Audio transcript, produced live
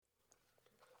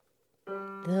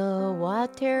The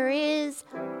water is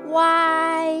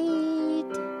wide,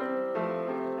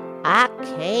 I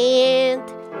can't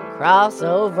cross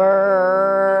over,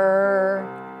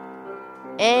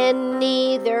 and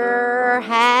neither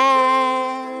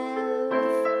have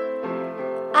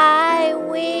I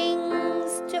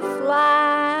wings to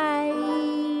fly.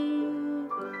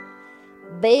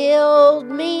 Build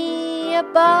me a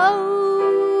boat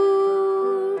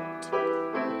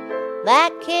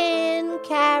that can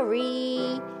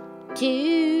carry two,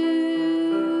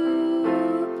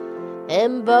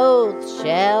 and both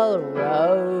shall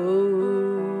row.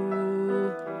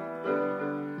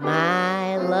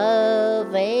 My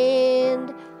love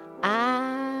and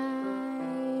I.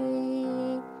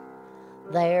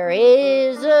 There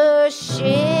is a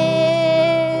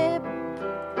ship,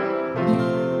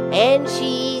 and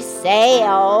she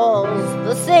sails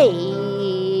the sea.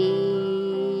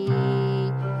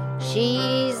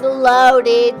 She's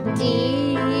loaded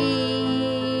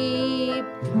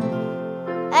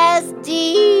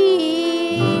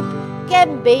deep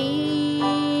can be,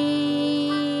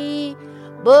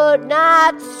 but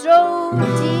not so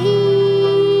deep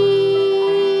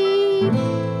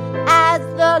as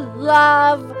the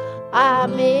love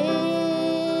I'm in.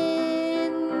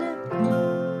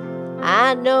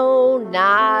 I know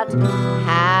not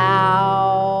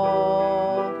how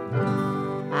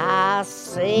I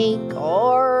sink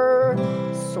or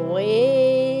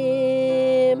swim.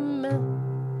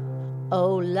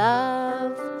 Oh,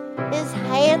 love is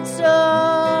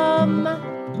handsome,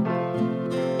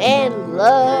 and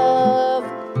love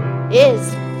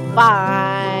is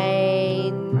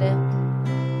fine.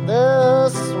 The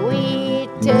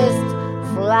sweetest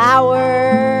flower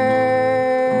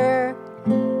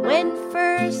when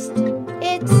first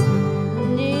it's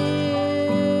new,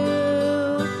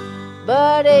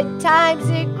 but at times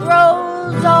it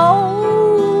grows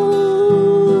old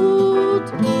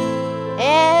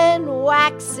and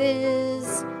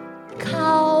waxes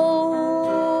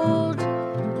cold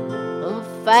and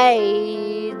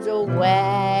fades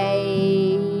away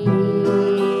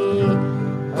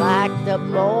like the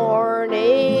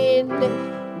morning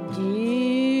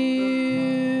dew.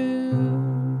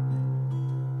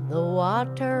 The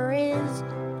water is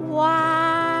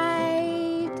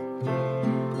wide,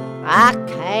 I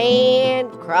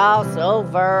can't cross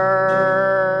over,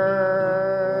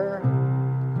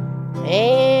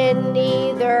 and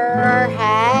neither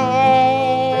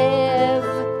have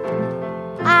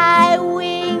I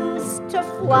wings to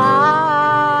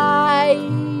fly.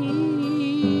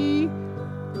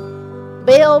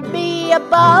 Build me a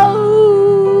boat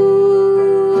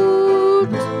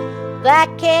that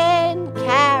can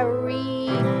carry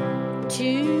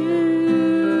two,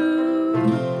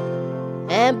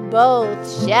 and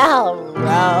both shall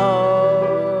row.